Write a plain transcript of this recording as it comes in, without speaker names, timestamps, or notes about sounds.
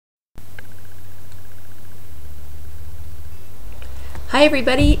Hi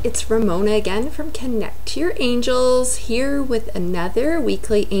everybody, it's Ramona again from Connect to Your Angels, here with another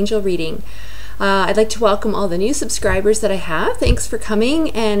weekly angel reading. I'd like to welcome all the new subscribers that I have. Thanks for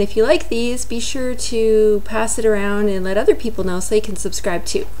coming, and if you like these, be sure to pass it around and let other people know so they can subscribe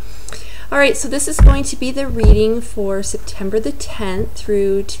too. Alright, so this is going to be the reading for September the 10th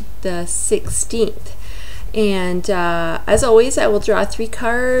through to the 16th. And as always, I will draw 3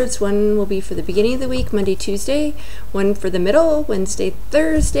 cards. One will be for the beginning of the week, Monday, Tuesday, one for the middle, Wednesday,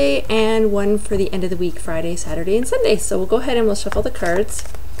 Thursday, and one for the end of the week, Friday, Saturday, and Sunday. So we'll go ahead and we'll shuffle the cards.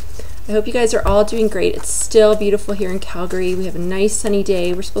 I hope you guys are all doing great. It's still beautiful here in Calgary. We have a nice sunny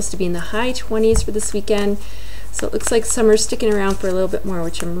day. We're supposed to be in the high 20s for this weekend. So it looks like summer's sticking around for a little bit more,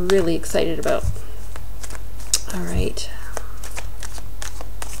 which I'm really excited about. All right.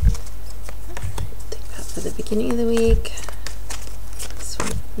 For the beginning of the week, this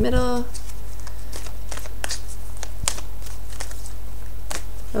one middle.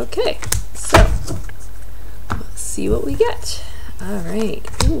 Okay, so let's see what we get. All right,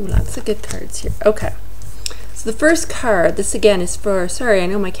 ooh, lots of good cards here. Okay, so the first card, this again is for, sorry, I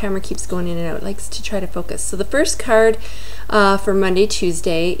know my camera keeps going in and out, it likes to try to focus. So the first card for Monday,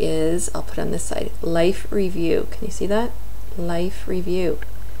 Tuesday is, I'll put on this side, Life Review. Can you see that? Life Review.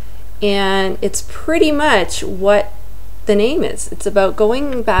 And it's pretty much what the name is. It's about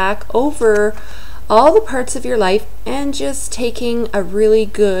going back over all the parts of your life and just taking a really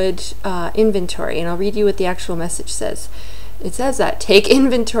good inventory. And I'll read you what the actual message says. It says that take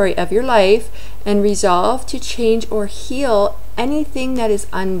inventory of your life and resolve to change or heal anything that is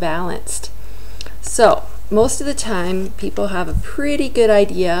unbalanced. So most of the time, people have a pretty good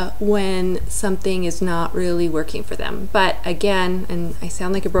idea when something is not really working for them. But again, and I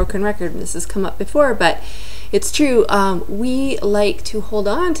sound like a broken record, and this has come up before, but it's true, we like to hold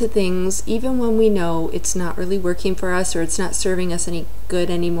on to things even when we know it's not really working for us, or it's not serving us any good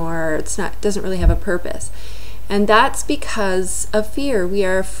anymore, or it doesn't really have a purpose. And that's because of fear. We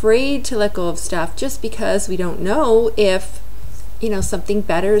are afraid to let go of stuff just because we don't know if something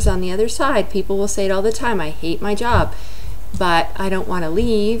better is on the other side. People will say it all the time, I hate my job, but I don't want to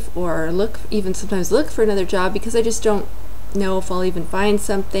leave or sometimes look for another job because I just don't know if I'll even find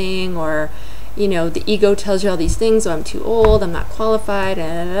something, or the ego tells you all these things, I'm too old, I'm not qualified,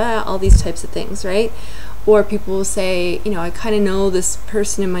 all these types of things, right? Or people will say, I kind of know this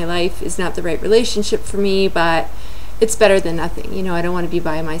person in my life is not the right relationship for me, but it's better than nothing. I don't want to be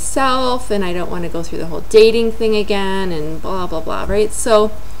by myself, and I don't want to go through the whole dating thing again, and blah, blah, blah, right?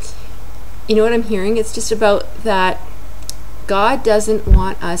 So, what I'm hearing? It's just about that God doesn't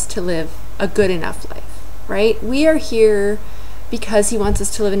want us to live a good enough life, right? We are here because He wants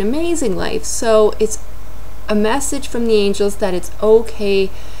us to live an amazing life. So it's a message from the angels that it's okay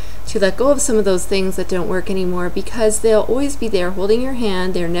to let go of some of those things that don't work anymore, because they'll always be there holding your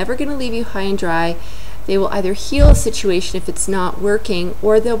hand. They're never going to leave you high and dry. They will either heal a situation if it's not working,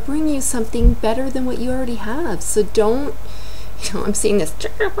 or they'll bring you something better than what you already have. So don't, I'm seeing this,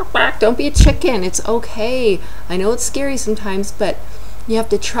 don't be a chicken. It's okay. I know it's scary sometimes, but you have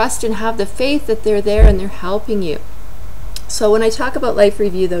to trust and have the faith that they're there and they're helping you. So when I talk about life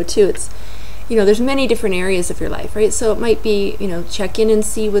review though too, it's, there's many different areas of your life, right? So it might be, check in and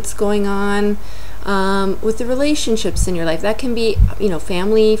see what's going on with the relationships in your life. That can be,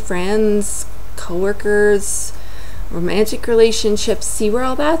 family, friends, co-workers, romantic relationships. See where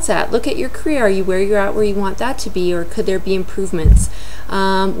all that's at. Look at your career. Are you where you're at, where you want that to be, or could there be improvements?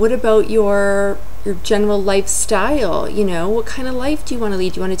 What about your general lifestyle? What kind of life do you want to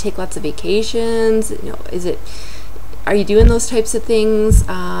lead? Do you want to take lots of vacations? Are you doing those types of things?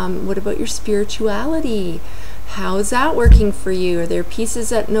 What about your spirituality? How is that working for you? Are there pieces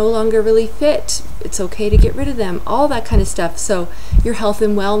that no longer really fit? It's okay to get rid of them. All that kind of stuff. So your health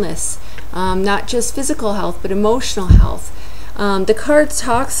and wellness, not just physical health, but emotional health. The card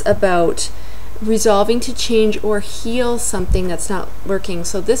talks about resolving to change or heal something that's not working.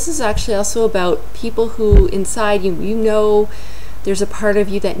 So this is actually also about people who inside you, there's a part of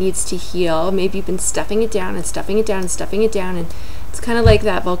you that needs to heal. Maybe you've been stuffing it down and stuffing it down and stuffing it down, and it's kind of like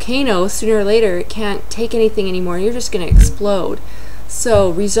that volcano. Sooner or later, it can't take anything anymore. You're just going to explode.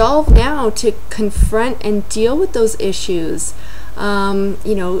 So resolve now to confront and deal with those issues.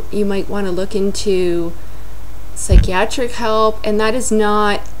 You might want to look into psychiatric help, and that is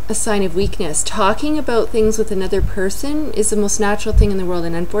not a sign of weakness. Talking about things with another person is the most natural thing in the world,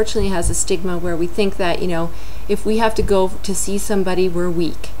 and unfortunately has a stigma where we think that, if we have to go to see somebody, we're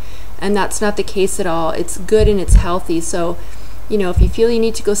weak. And that's not the case at all. It's good and it's healthy. So, if you feel you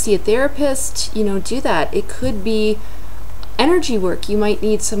need to go see a therapist, do that. It could be energy work. You might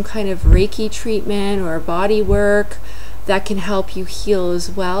need some kind of Reiki treatment or body work. that can help you heal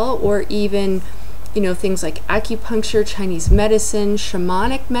as well, or even, you know, things like acupuncture, Chinese medicine,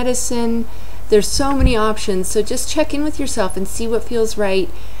 shamanic medicine. There's so many options. So just check in with yourself and see what feels right,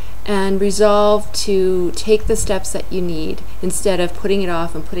 and resolve to take the steps that you need instead of putting it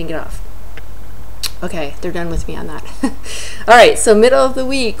off and putting it off. Okay, they're done with me on that. All right, so middle of the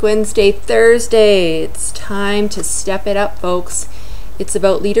week, Wednesday, Thursday, it's time to step it up, folks. It's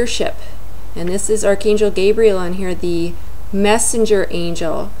about leadership. And this is Archangel Gabriel on here, the messenger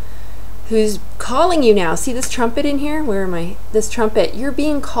angel, who's calling you now. See this trumpet in here? Where am I? This trumpet. You're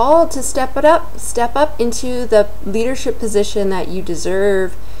being called to step up into the leadership position that you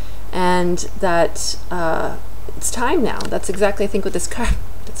deserve, and that it's time now. That's exactly, I think, what this card,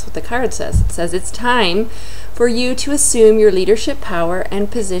 that's what the card says. It says it's time for you to assume your leadership power and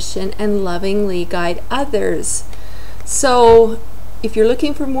position and lovingly guide others. So if you're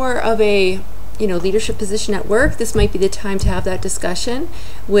looking for more of a, you know, leadership position at work, this might be the time to have that discussion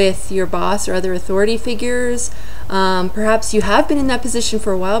with your boss or other authority figures. Perhaps you have been in that position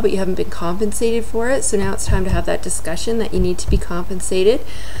for a while, but you haven't been compensated for it. So now it's time to have that discussion that you need to be compensated.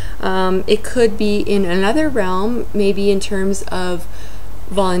 It could be in another realm, maybe in terms of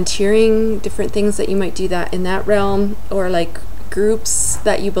volunteering, different things that you might do that in that realm, or like groups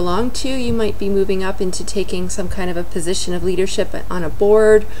that you belong to. You might be moving up into taking some kind of a position of leadership on a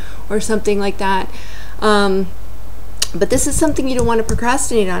board or something like that. But this is something you don't want to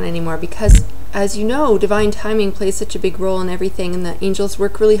procrastinate on anymore, because as you know, divine timing plays such a big role in everything, and the angels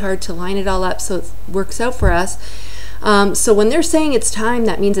work really hard to line it all up so it works out for us. So when they're saying it's time,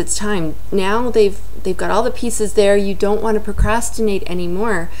 that means it's time. Now they've got all the pieces there. You don't want to procrastinate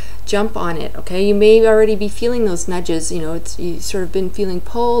anymore. Jump on it, okay? You may already be feeling those nudges. You know, you've sort of been feeling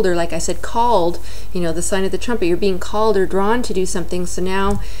pulled, or like I said, called. You know, the sign of the trumpet. You're being called or drawn to do something. So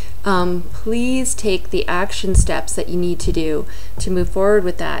now, please take the action steps that you need to do to move forward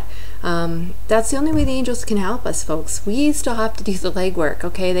with that. That's the only way the angels can help us, folks. We still have to do the legwork,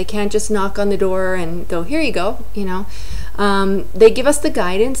 okay? They can't just knock on the door and go, here you go, you know. They give us the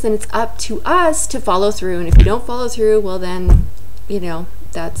guidance, and it's up to us to follow through. And if you don't follow through, well then, you know,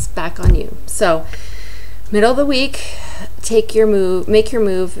 that's back on you. So middle of the week, make your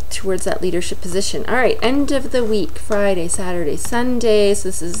move towards that leadership position. All right, end of the week, Friday, Saturday, Sunday. So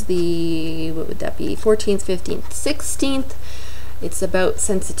this is the, what would that be, 14th, 15th, 16th. It's about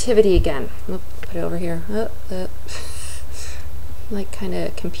sensitivity again. Oop, put it over here. Like kind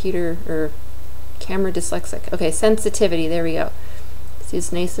of computer or camera dyslexic. Okay, sensitivity, there we go. See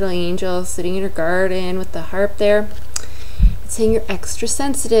this nice little angel sitting in her garden with the harp there. It's saying you're extra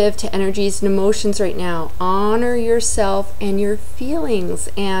sensitive to energies and emotions right now. Honor yourself and your feelings.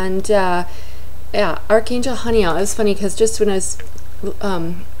 And yeah, Archangel Haniel. It was funny because just when I was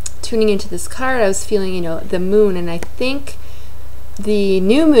tuning into this card, I was feeling, you know, the moon, and I think the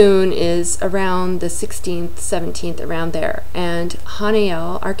new moon is around the 16th, 17th, around there. And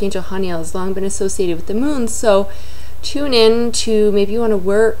Haniel, Archangel Haniel, has long been associated with the moon. So tune in to, maybe you want to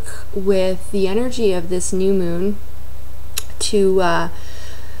work with the energy of this new moon to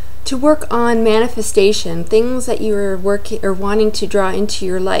work on manifestation, things that you're working or wanting to draw into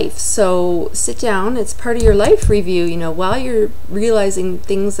your life. So sit down, it's part of your life review, you know, while you're realizing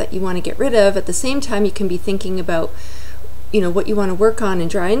things that you want to get rid of. At the same time, you can be thinking about, you know, what you want to work on and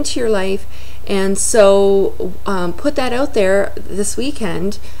draw into your life. And so put that out there this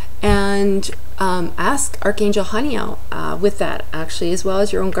weekend, and ask Archangel Haniel with that, actually, as well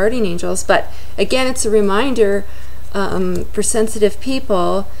as your own guardian angels. But again, it's a reminder for sensitive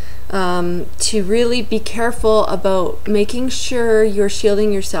people to really be careful about making sure you're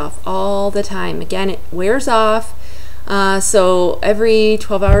shielding yourself all the time. Again, it wears off. So every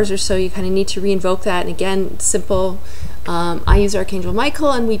 12 hours or so, you kind of need to reinvoke that. And again, simple. I use Archangel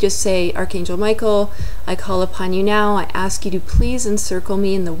Michael, and we just say, Archangel Michael, I call upon you now. I ask you to please encircle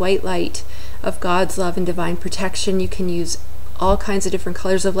me in the white light of God's love and divine protection. You can use all kinds of different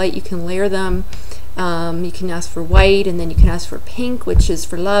colors of light. You can layer them. You can ask for white, and then you can ask for pink, which is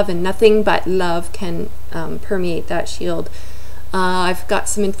for love, and nothing but love can permeate that shield. I've got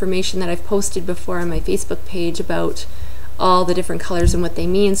some information that I've posted before on my Facebook page about all the different colors and what they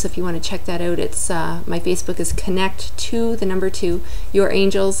mean. So if you want to check that out, it's my Facebook is Connect to the number 2 Your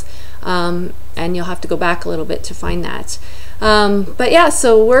Angels, and you'll have to go back a little bit to find that. But yeah,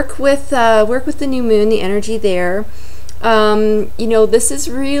 so work with the new moon, the energy there. You know, this is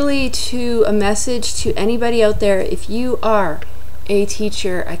really a message to anybody out there. If you are a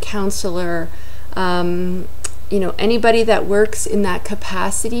teacher, a counselor, you know, anybody that works in that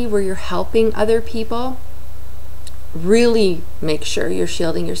capacity where you're helping other people, really make sure you're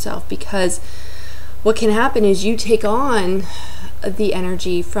shielding yourself, because what can happen is you take on the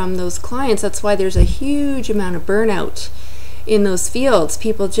energy from those clients. That's why there's a huge amount of burnout in those fields.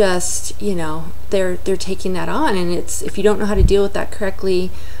 People just, you know, they're taking that on, and it's, if you don't know how to deal with that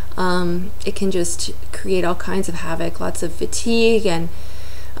correctly, it can just create all kinds of havoc, lots of fatigue and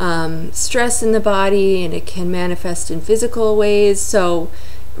stress in the body, and it can manifest in physical ways. So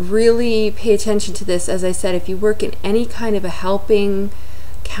really pay attention to this. As I said, if you work in any kind of a helping,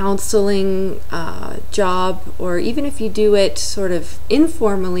 counseling job, or even if you do it sort of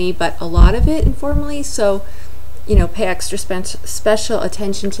informally, but a lot of it informally, so you know, pay extra special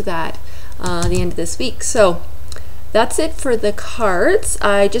attention to that the end of this week. So that's it for the cards.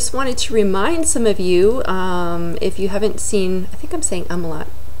 I just wanted to remind some of you, if you haven't seen, I think I'm saying a lot.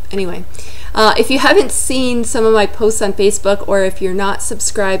 Anyway, if you haven't seen some of my posts on Facebook, or if you're not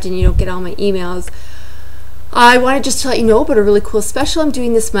subscribed and you don't get all my emails, I wanted just to let you know about a really cool special I'm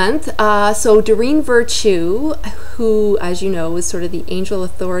doing this month. So Doreen Virtue, who, as you know, is sort of the angel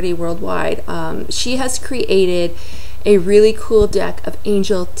authority worldwide, she has created a really cool deck of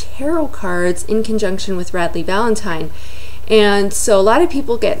angel tarot cards in conjunction with Radleigh Valentine. And so a lot of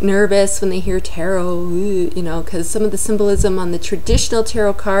people get nervous when they hear tarot, you know, because some of the symbolism on the traditional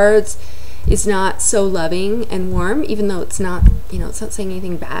tarot cards is not so loving and warm, even though it's not, you know, it's not saying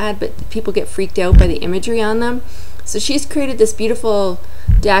anything bad, but people get freaked out by the imagery on them. So she's created this beautiful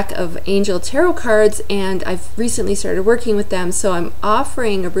deck of angel tarot cards, and I've recently started working with them. So I'm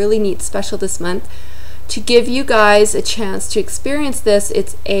offering a really neat special this month to give you guys a chance to experience this.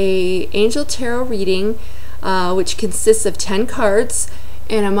 It's a angel tarot reading, which consists of 10 cards,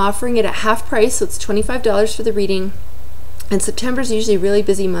 and I'm offering it at half price, so it's $25 for the reading. And September is usually a really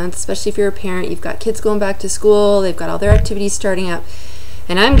busy month, especially if you're a parent. You've got kids going back to school, they've got all their activities starting up,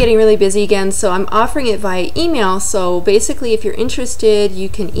 and I'm getting really busy again, so I'm offering it via email. So basically, if you're interested, you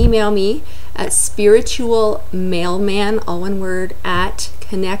can email me at spiritualmailman, all one word, at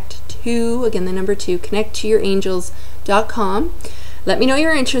connect2, again the number 2, connecttoyourangels.com. Let me know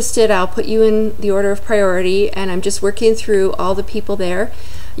you're interested. I'll put you in the order of priority, and I'm just working through all the people there.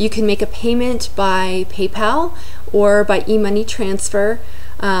 You can make a payment by PayPal or by e-money transfer,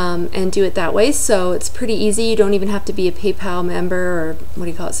 and do it that way. So it's pretty easy. You don't even have to be a PayPal member, or what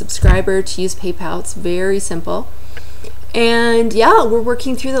do you call it, subscriber, to use PayPal. It's very simple. And yeah, we're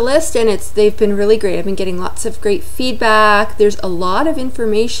working through the list, and they've been really great. I've been getting lots of great feedback. There's a lot of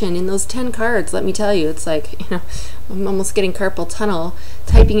information in those 10 cards, let me tell you. It's like, you know, I'm almost getting carpal tunnel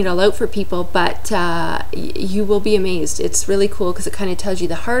typing it all out for people, but you will be amazed. It's really cool because it kind of tells you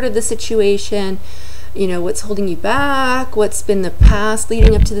the heart of the situation, you know, what's holding you back, what's been the past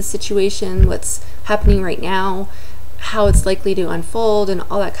leading up to the situation, what's happening right now, how it's likely to unfold, and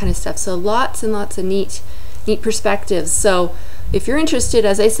all that kind of stuff. So lots and lots of neat perspectives. So if you're interested,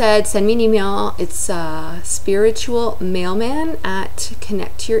 as I said, send me an email. It's spiritualmailman at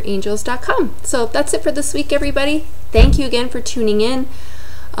connecttoyourangels.com. So that's it for this week, everybody. Thank you again for tuning in.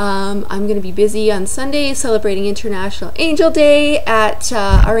 I'm going to be busy on Sunday celebrating International Angel Day at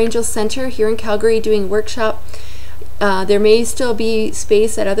our Angel Center here in Calgary doing a workshop. There may still be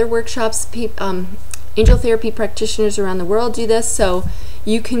space at other workshops. Angel therapy practitioners around the world do this, so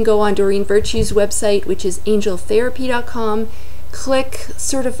you can go on Doreen Virtue's website, which is angeltherapy.com, click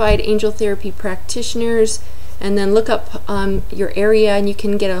Certified Angel Therapy Practitioners, and then look up your area, and you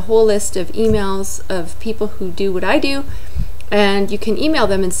can get a whole list of emails of people who do what I do, and you can email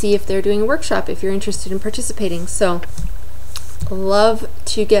them and see if they're doing a workshop if you're interested in participating. So love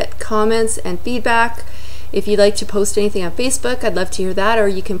to get comments and feedback. If you'd like to post anything on Facebook, I'd love to hear that, or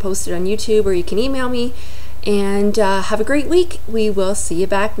you can post it on YouTube, or you can email me. And have a great week. We will see you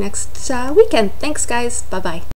back next weekend. Thanks, guys. Bye-bye.